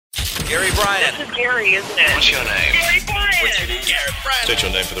Gary Bryan. This is Gary, isn't it? What's your name? Gary Bryan. What's your name? Gary Bryan. State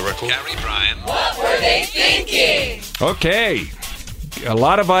your name for the record. Gary Bryan. What were they thinking? Okay. A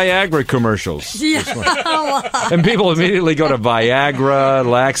lot of Viagra commercials. Yeah. And people immediately go to Viagra,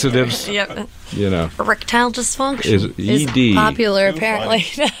 laxatives, Yep. you know. Erectile dysfunction Is ED. popular, apparently.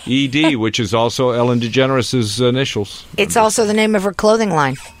 ED, which is also Ellen DeGeneres' initials, It's also the name of her clothing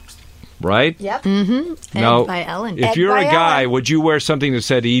line. right? Yep. Now, Ed by Ellen. if Ed you're by a guy, Ellen. would you wear something that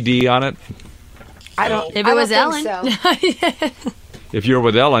said ED on it? I don't. If I it don't was think Ellen. so. If you're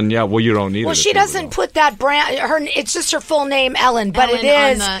with Ellen, yeah, well, you don't need it. Well, if she you're with doesn't Ellen. put that brand. It's just her full name, Ellen. But Ellen it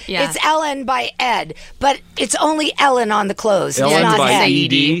on is. the- yeah. It's Ellen by Ed. But it's only Ellen on the clothes. It's Ellen not by Ed.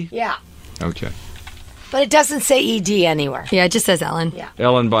 ED? Yeah. Okay. But it doesn't say ED anywhere. Yeah, it just says Ellen. Yeah.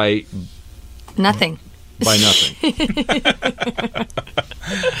 Ellen by Nothing. nothing.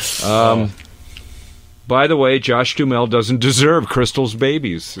 By the way, Josh Duhamel doesn't deserve Crystal's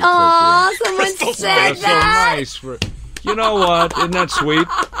babies. it says here. Oh, someone said That's so that. nice. You know what? Isn't that sweet?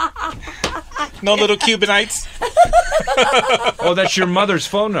 No little Cubanites. Oh, that's your mother's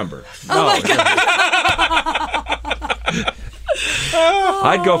phone number. No.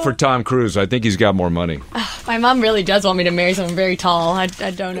 I'd go for Tom Cruise. I think he's got more money. My mom really does want me to marry someone very tall. I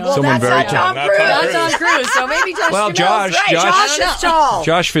don't know. Well, Someone that's very not tall. Tom Not Cruise. Tom Not Cruise. Tom Cruise, so maybe Josh. Well, Duhamel's Josh, right. Josh- Josh is tall.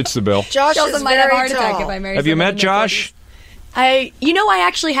 Josh fits the bill. Josh Sheldon is might have a very heart attack tall. if I marry Have you someone met in their Josh? 40s. I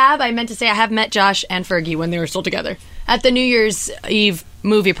actually have. I meant to say I have met Josh and Fergie when they were still together at the New Year's Eve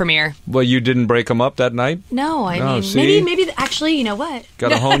movie premiere. Well, you didn't break him up that night? No, I No, mean see? maybe actually, you know what? Got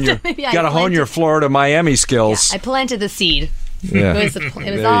to hone your Maybe I got to hone planted- your Florida Miami skills. I planted the seed. Yeah. It was, it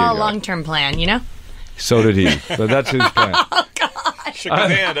There was you all a go. long-term plan, you know? So did he. But that's his plan. Shook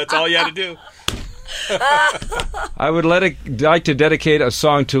his hand. That's all you had to do. I would like to dedicate a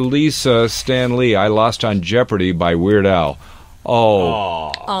song to Lisa Stan Lee. I Lost on Jeopardy by Weird Al.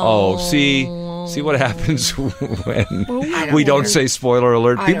 Oh, see what happens when we don't say spoiler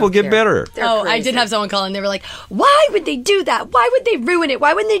alert. I People don't get care. bitter. They're I crazy. did have someone call and they were like, why would they do that? Why would they ruin it?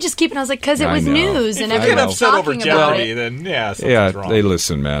 Why wouldn't they just keep it? And I was like, because it I was know. news If and you I get everyone know. was upset over talking about Jeopardy, it. then yeah, something's Yeah, wrong. they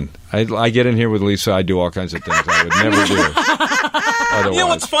listen, man. I get in here with Lisa. I do all kinds of things I would never do otherwise. You know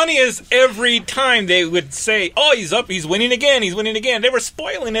what's funny is every time they would say, "Oh, he's up, he's winning again, he's winning again." They were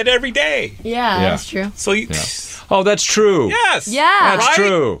spoiling it every day. Yeah, Yeah. that's true. So you, Oh, that's true. yes, Yeah. That's right?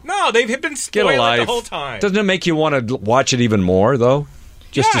 true. No, they've been Get spoiling a it life. the whole time. Doesn't it make you want to watch it even more, though?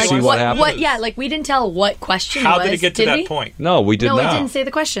 Just Yeah, to see like what happens? Yeah, like we didn't tell what question How was. did it get to that we? point? No, we did No, not. we didn't say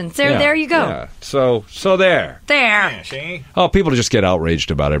the question. So Yeah, there you go. Yeah. So there. There. Yeah, see? Oh, people just get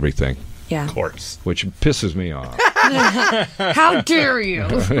outraged about everything, Yeah. Of course. which pisses me off. How dare you?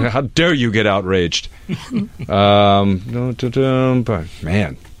 How dare you get outraged? But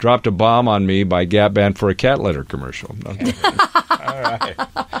man, dropped a bomb on me by Gap Band for a cat litter commercial. Okay. All right.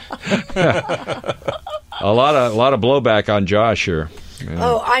 a lot of blowback on Josh here. Yeah.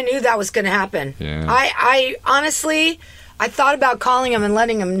 Oh, I knew that was going to happen. Yeah. I honestly, I thought about calling him and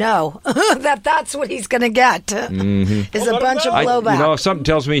letting him know that that's what he's going to get. Is a bunch of blowback. You know, if something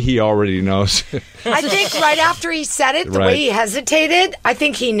tells me he already knows. I think right after he said it, the Right. way he hesitated, I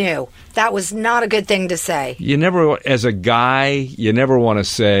think he knew. That was not a good thing to say. You never, as a guy, you never want to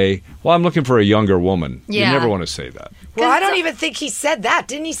say, well, I'm looking for a younger woman. Yeah. You never want to say that. Well, I don't even think he said that.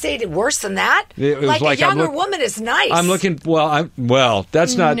 Didn't he say it worse than that? It was like like, a I'm younger look- woman is nice. I'm looking. Well,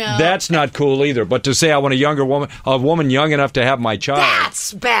 that's not No. that's not cool either. But to say I want a woman young enough to have my child,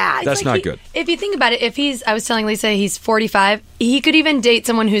 That's bad. that's not good. If you think about it, I was telling Lisa he's 45, he could even date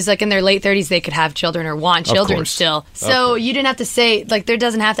someone who's like in their late 30s. They could have children or want children course. still. So you didn't have to say, like, there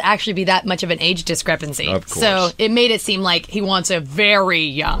doesn't have to actually be that much of an age discrepancy. Of course. So it made it seem like he wants a very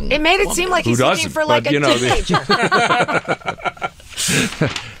young. It made it seem like Who he's looking doesn't? for like But, a you know, teenager.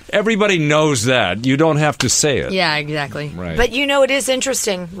 Everybody knows that. You don't have to say it. Yeah, exactly. Right. But you know, it is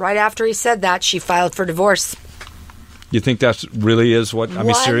interesting. Right after he said that, she filed for divorce. You think that really is what? I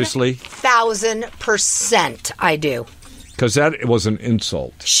mean, seriously? 1,000% I do. Because that was an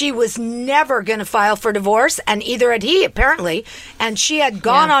insult. She was never going to file for divorce, and either had he, apparently. And she had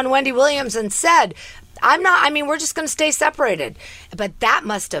gone Yeah. on Wendy Williams and said, we're just going to stay separated. But that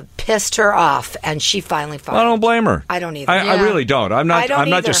must have pissed her off, and she finally filed. I don't blame her. I don't either. I Yeah. really don't. I'm not. I don't I'm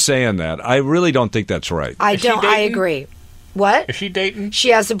not either. just saying that. I really don't think that's right. I Is she don't. I dating? agree. What? Is she dating? She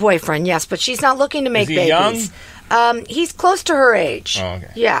has a boyfriend, yes, but she's not looking to make he babies. He's close to her age. Oh,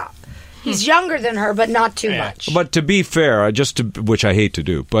 okay. Yeah. He's younger than her, but not too Yeah. much. But to be fair, which I hate to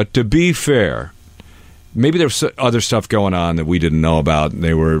do, but to be fair, maybe there's other stuff going on that we didn't know about. And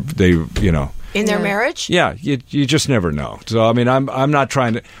they in their marriage. Yeah, you just never know. So I mean, I'm not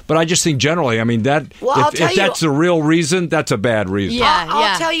trying to, but I just think generally, I mean that Well, if that's the real reason, that's a bad reason. Yeah.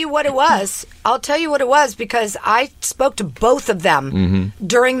 I'll tell you what it was. I'll tell you what it was because I spoke to both of them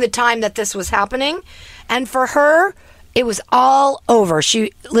during the time that this was happening, and for her, it was all over.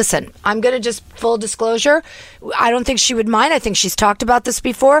 Listen, I'm going to just full disclosure. I don't think she would mind. I think she's talked about this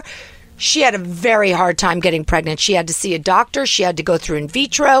before. She had a very hard time getting pregnant. She had to see a doctor. She had to go through in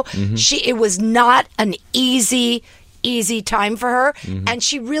vitro. It was not an easy time for her, and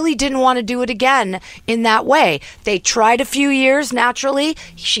she really didn't want to do it again in that way. They tried a few years naturally.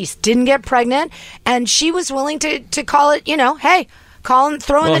 She didn't get pregnant, and she was willing to call it, hey, throw in the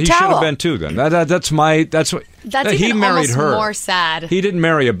towel. He should have been too. Then that's what. That's he even married almost her. more sad. He didn't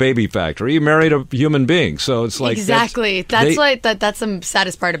marry a baby factory. He married a human being. So it's like exactly. That's the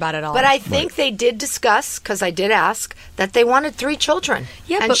saddest part about it all. But I think they did discuss, because I did ask, that they wanted 3 children.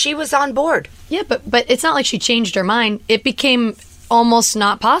 Yeah, and but- she was on board. Yeah, but it's not like she changed her mind. It became almost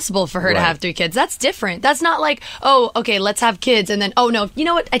not possible for her to Right. have 3 kids. That's different. That's not like, oh, okay, let's have kids, and then, oh, no, you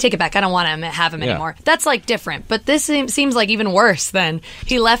know what? I take it back. I don't want to have him Yeah. anymore. That's, like, different. But this seems like even worse than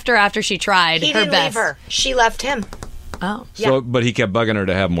he left her after she tried He her didn't best. leave her. She left him. Oh. So, but he kept bugging her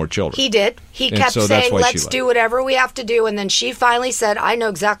to have more children. He did. He And kept so that's saying, why she let's left. do whatever we have to do. And then she finally said, I know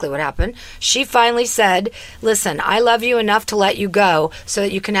exactly what happened. She finally said, listen, I love you enough to let you go so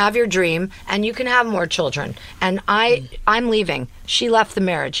that you can have your dream and you can have more children. And I'm leaving. She left the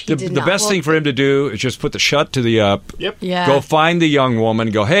marriage. He did the not. best thing for him to do is just put the shut to the up. Yep. Yeah. Go find the young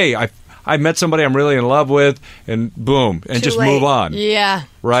woman. Go, hey, I met somebody I'm really in love with, and boom, and Too just late. move on. Yeah.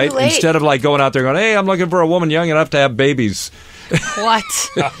 Right? Too late. Instead of like going out there going, hey, I'm looking for a woman young enough to have babies. What?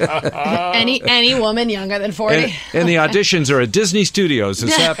 any woman younger than 40? And the auditions are at Disney Studios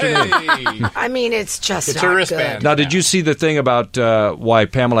this afternoon. I mean, it's just It's not a good. wristband. Now, did you see the thing about why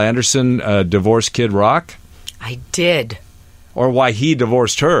Pamela Anderson divorced Kid Rock? I did. Or why he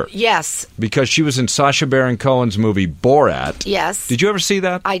divorced her? Yes. Because she was in Sacha Baron Cohen's movie Borat. Yes. Did you ever see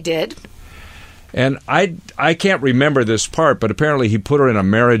that? I did. And I can't remember this part, but apparently he put her in a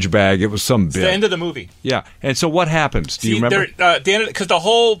marriage bag. It was some It's the end bit. of the movie. Yeah. And so what happens? Do you remember? Because the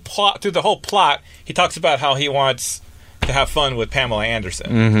whole plot, through the whole plot, he talks about how he wants to have fun with Pamela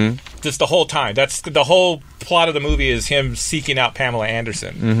Anderson. Mm-hmm. Just the whole time. That's the whole plot of the movie is him seeking out Pamela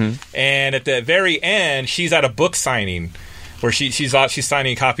Anderson. Mm-hmm. And at the very end, she's at a book signing where she's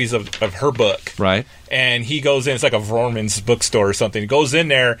signing copies of her book. Right. And he goes in, it's like a Vorman's bookstore or something. He goes in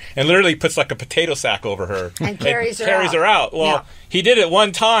there and literally puts like a potato sack over her. And carries her her out. Well, Yeah. he did it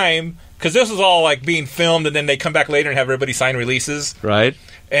one time because this was all like being filmed and then they come back later and have everybody sign releases. Right.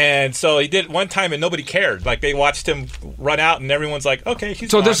 And so he did it one time and nobody cared. Like they watched him run out and everyone's like, okay,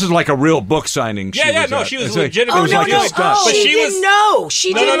 she's So gone. this is like a real book signing. Yeah, at. she was It's like- legitimately. It was like a stunt. But she she didn't was know.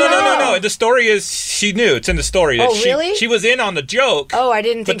 She no, didn't know. The story is she knew. It's in the story. That Oh, really? She was in on the joke. Oh, I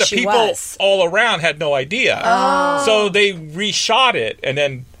didn't think but the she people was. all around had no idea. Oh. So they reshot it and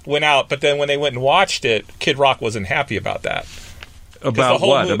then went out. But then when they went and watched it, Kid Rock wasn't happy about that. About whole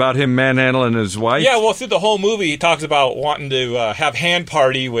what? movie- About him manhandling his wife? Yeah, well, through the whole movie, he talks about wanting to have hand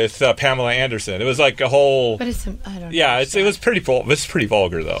party with Pamela Anderson. It was like a whole. But it's, I don't know. Yeah, it was pretty. It's pretty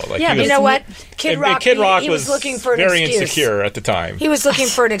vulgar though. Like, Yeah, he but was, You know what? Kid and Rock, Kid Rock he was looking for an very excuse. insecure at the time. He was looking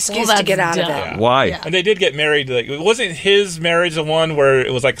for an excuse Well, to get out that's of dumb. it. Why? Yeah. And they did get married. Like, wasn't his marriage the one where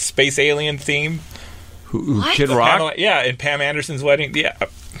it was like space alien theme? Who, Kid Rock? Pamela, yeah, in Pam Anderson's wedding. Yeah,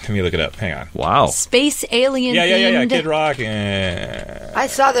 let me look it up. Hang on. Wow. Space alien Yeah. themed. Kid Rock. I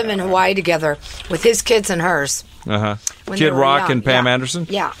saw them in Hawaii together with his kids and hers. Uh-huh. when Kid they were Rock young. and Pam Yeah. Anderson?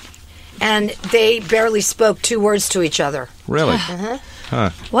 Yeah. And they barely spoke 2 words to each other. Really?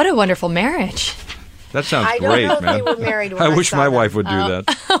 What a wonderful marriage. That sounds I don't great, know if man. they were married when I I wish saw my them. wife would do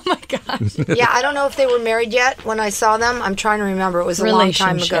that. Oh my gosh. Yeah, I don't know if they were married yet when I saw them. I'm trying to remember. It was a long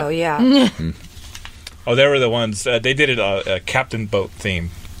time Relationship. ago. Yeah. Oh, they were the ones. They did it a captain boat theme.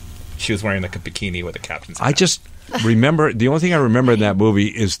 She was wearing like a bikini with a captain's hat. I just remember, the only thing I remember in that movie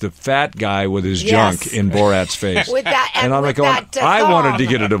is the fat guy with his Yes. junk in Borat's face. With that, and I'm with like, that, I wanted to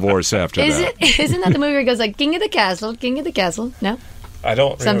thong. get a divorce after that. Isn't that the movie where he goes like, King of the Castle, King of the Castle? No? I don't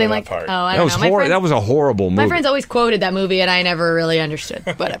remember Something that like, part. oh, I That don't was know. that was a horrible movie. My friends always quoted that movie, and I never really understood.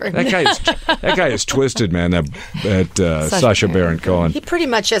 Whatever. That guy is twisted, man. That Sacha Baron Cohen. He pretty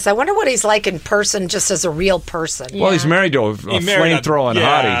much is. I wonder what he's like in person, just as a real person. Well, he's married to a He married a- flame-throwing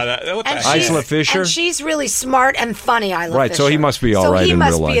yeah, hottie. what the And heck? she's- Isla Fisher? And she's really smart and funny, Isla Right, Fisher. so he must be all so right he in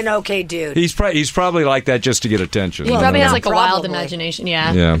must real be life. an okay dude. He's probably like that just to get attention. He I probably don't has know. like a wild Probably. imagination.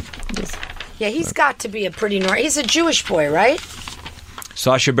 Yeah. Yeah. Yeah, he's got to be a pretty He's a Jewish boy, right?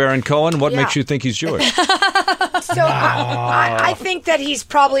 Sacha Baron Cohen, what Yeah. makes you think he's Jewish? So I think that he's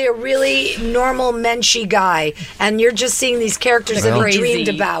probably a really normal menschy guy, and you're just seeing these characters that he Crazy. dreamed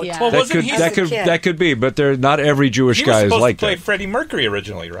about. Yeah. Well, wasn't he? That could be, but not every Jewish He guy was is supposed like to play that. Freddie Mercury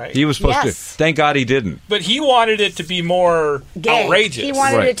originally, right? He was supposed to. Yes. Thank God he didn't. But he wanted it to be more Gay. outrageous. He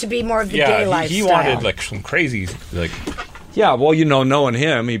wanted Right. it to be more of the yeah, gay he lifestyle. wanted like some crazy, like Yeah, well, knowing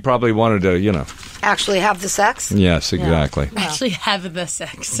him, he probably wanted to, Actually have the sex. Yes, exactly. Actually, have the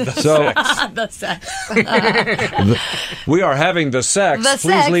sex. So The sex. we are having the sex. The Please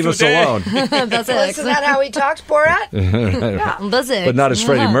sex leave us today. alone. The sex. Isn't that how he talks, Borat? The sex. But not as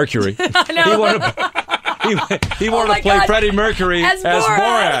Freddie Mercury. He wanted, he wanted my to play God. Freddie Mercury As as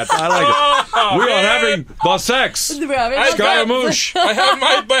Borat. Borat. I like it. We are having the sex. Scaramouche. I have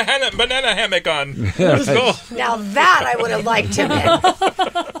my banana hammock on. Let's go. Now that I would have liked him in.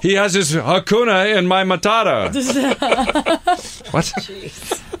 He has his Hakuna in my Matata. What?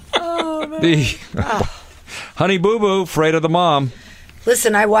 The Honey Boo Boo, afraid of the mom.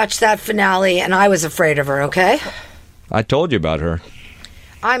 Listen, I watched that finale and I was afraid of her, okay? I told you about her.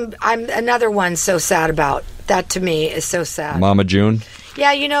 I'm another one so sad about. That to me is so sad. Mama June.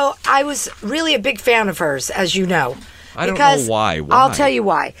 Yeah, I was really a big fan of hers, as you know. I don't know why. Why? I'll tell you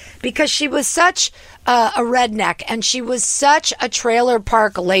why. Because she was such a redneck and she was such a trailer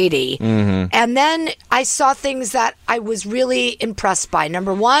park lady. Mm-hmm. And then I saw things that I was really impressed by.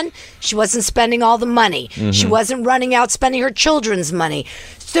 Number one, she wasn't spending all the money. Mm-hmm. She wasn't running out spending her children's money.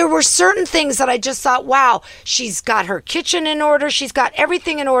 There were certain things that I just thought, wow, she's got her kitchen in order. She's got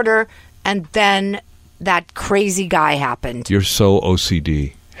everything in order. And then that crazy guy happened. You're so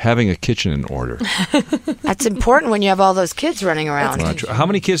OCD. Having a kitchen in order. That's important when you have all those kids running around. Not true. How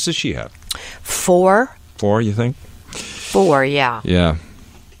many kids does she have? 4, You think? yeah. Yeah.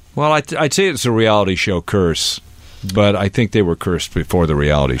 Well, I'd say it's a reality show curse, but I think they were cursed before the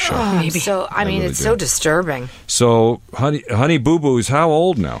reality show. Maybe. So, I mean, really it's do. so disturbing. So, Honey Boo Boo's how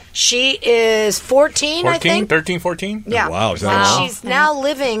old now? She is 14, I 14, think. 13, 14? Yeah. Wow, is that And long? she's now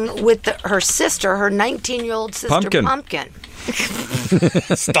living with her sister, her 19-year-old sister, Pumpkin.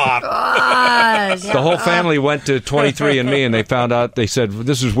 Stop. The whole family went to 23andMe and they found out, they said,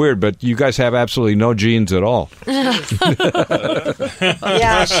 this is weird, but you guys have absolutely no genes at all. Yeah,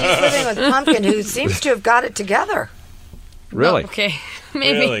 she's living with Pumpkin, who seems to have got it together. Really? Okay.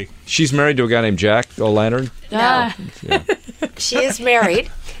 Maybe. Really? She's married to a guy named Jack O'Lantern? Ah. She is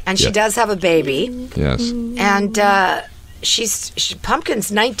married, and she Yeah. does have a baby. Yes. And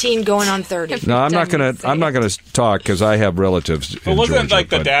Pumpkin's 19 going on 30. No, I'm not gonna talk because I have relatives But in wasn't Georgia. like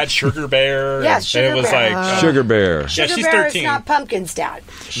the but- dad Sugar Bear? Yeah, And Sugar it was Bear. like Sugar Bear. yeah, Sugar she's Bear 13. is not Pumpkin's dad.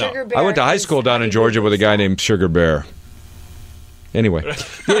 Sugar Bear I went to high is school down in Honey Georgia Boo with a guy Boo's named Sugar Bear. Anyway,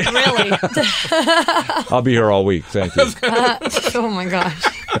 Really? I'll be here all week. Thank you. Oh my gosh.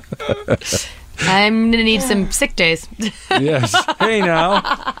 I'm gonna need some sick days. Yes. Hey now.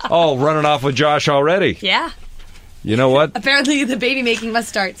 Oh, running off with Josh already. Yeah. You know what? Apparently, the baby making must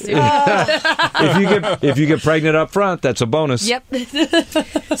start soon. If you get pregnant up front, that's a bonus. Yep.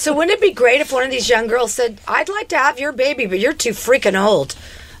 So wouldn't it be great if one of these young girls said, "I'd like to have your baby, but you're too freaking old.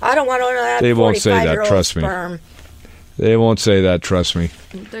 I don't want to have They won't say that, 45-year-old trust me. sperm." They won't say that. Trust me.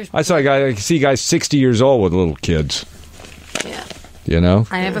 I see guys 60 years old with little kids. Yeah. You know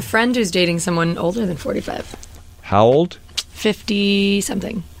I have a friend who's dating someone older than 45. how old? 50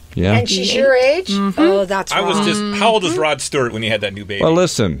 something. Yeah. And she's your age? Mm-hmm. Oh, that's I was wrong. just. How old was Rod Stewart when he had that new baby? Well,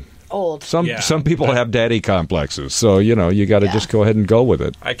 listen. old. Some Yeah. people have daddy complexes, so you got to just go ahead and go with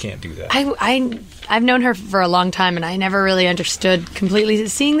it. I can't do that. I've known her for a long time, and I never really understood completely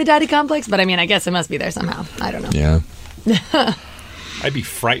seeing the daddy complex. But I mean, I guess it must be there somehow. I don't know. Yeah. I'd be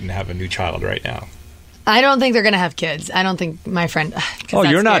frightened to have a new child right now. I don't think they're gonna have kids. I don't think my friend. Oh,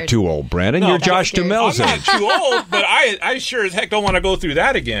 you're not too old, Brandon. You're Josh scary. Dumel's I'm not age too old, but I sure as heck don't want to go through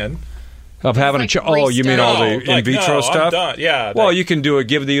that again. of having a child. Oh, you mean all the in vitro I'm stuff? done. Yeah. Well, you can do it.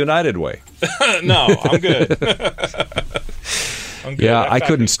 Give the United way. no, I'm good. I'm good. Yeah, That I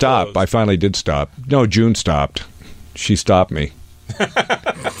couldn't factory's stop. closed. I finally did stop. No, June stopped. She stopped me.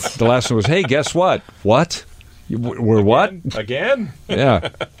 The last one was, hey, guess what? What? We're what? Again? Yeah.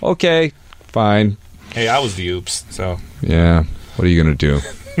 Okay. Fine. Hey, I was the oops. So Yeah. What are you going to do?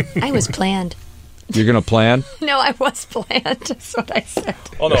 I was planned. You're going to plan? No, I was planned. That's what I said.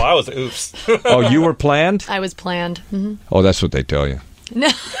 oh no, I was the oops. Oh, you were planned? I was planned. Hmm. Oh, that's what they tell you. No,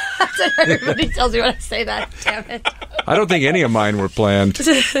 that's what everybody tells me when I say that. Damn it. I don't think any of mine were planned.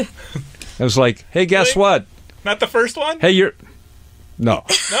 It was like, hey, guess Really? what? Not the first one. Hey, No.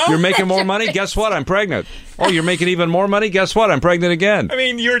 You're making more money? Guess what? I'm pregnant. Oh, you're making even more money? Guess what? I'm pregnant again. I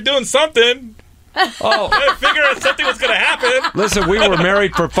mean, you were doing something. Oh, I figured out something was going to happen. listen, we were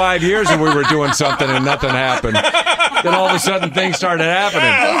married for 5 years and we were doing something and nothing happened. Then all of a sudden things started happening.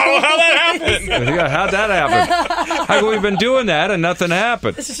 Oh, how that happened? Yeah, how'd that happen? How come we've been doing that and nothing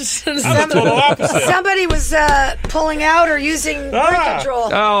happened? Total opposite. Somebody was pulling out or using birth control.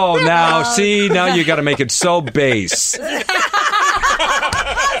 Oh, now you got to make it so base. The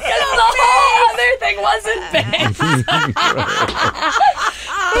whole other thing wasn't bad.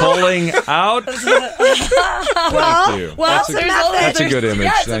 Pulling out. Well, Thank you. well, That's a good image.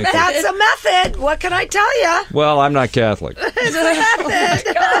 Thank you. that's a method. What can I tell you? Well, I'm not Catholic.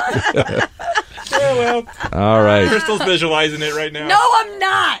 Well, All right. Crystal's visualizing it right now. No, I'm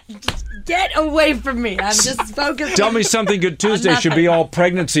not. Just get away from me. I'm just focused. Tell me something good Tuesday should be all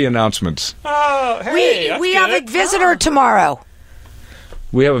pregnancy announcements. Oh, hey, We have a visitor tomorrow.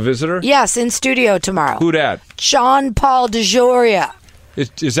 We have a visitor? Yes, in studio tomorrow. Who dat? John Paul DeJoria.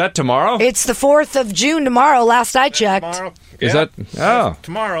 Is that tomorrow? It's the 4th of June tomorrow, last I checked. Tomorrow. Is Yeah. that? Oh.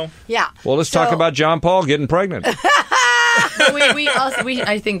 Tomorrow. Yeah. Well, let's talk about John Paul getting pregnant. I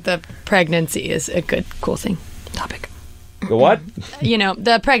think the pregnancy is a good, cool thing. Topic. The what? You know,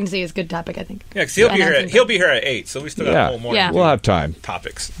 the pregnancy is a good topic, I think. Yeah, because he'll be And I here. think- He'll be here at 8, so we still got Yeah. a whole morning. Yeah. We'll have time.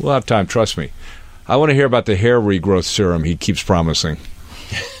 Topics. We'll have time. Trust me. I want to hear about the hair regrowth serum he keeps promising.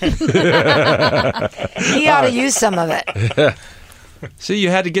 He ought to use some of it. See, you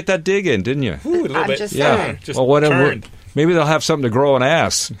had to get that dig in, didn't you? Ooh, a little I'm bit. just Yeah. saying. Just Well, whatever. turned. Maybe they'll have something to grow an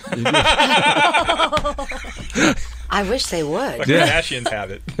ass. I wish they would. Like Yeah. Kardashians have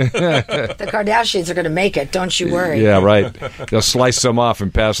it. The Kardashians are going to make it. Don't you worry. Yeah, right. They'll slice some off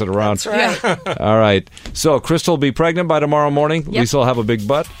and pass it around. That's right. All right. So Crystal will be pregnant by tomorrow morning. Lisa will have a big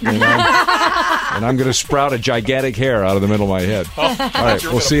butt. And I'm going to sprout a gigantic hair out of the middle of my head. All right.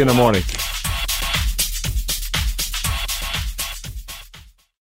 We'll see you in the morning.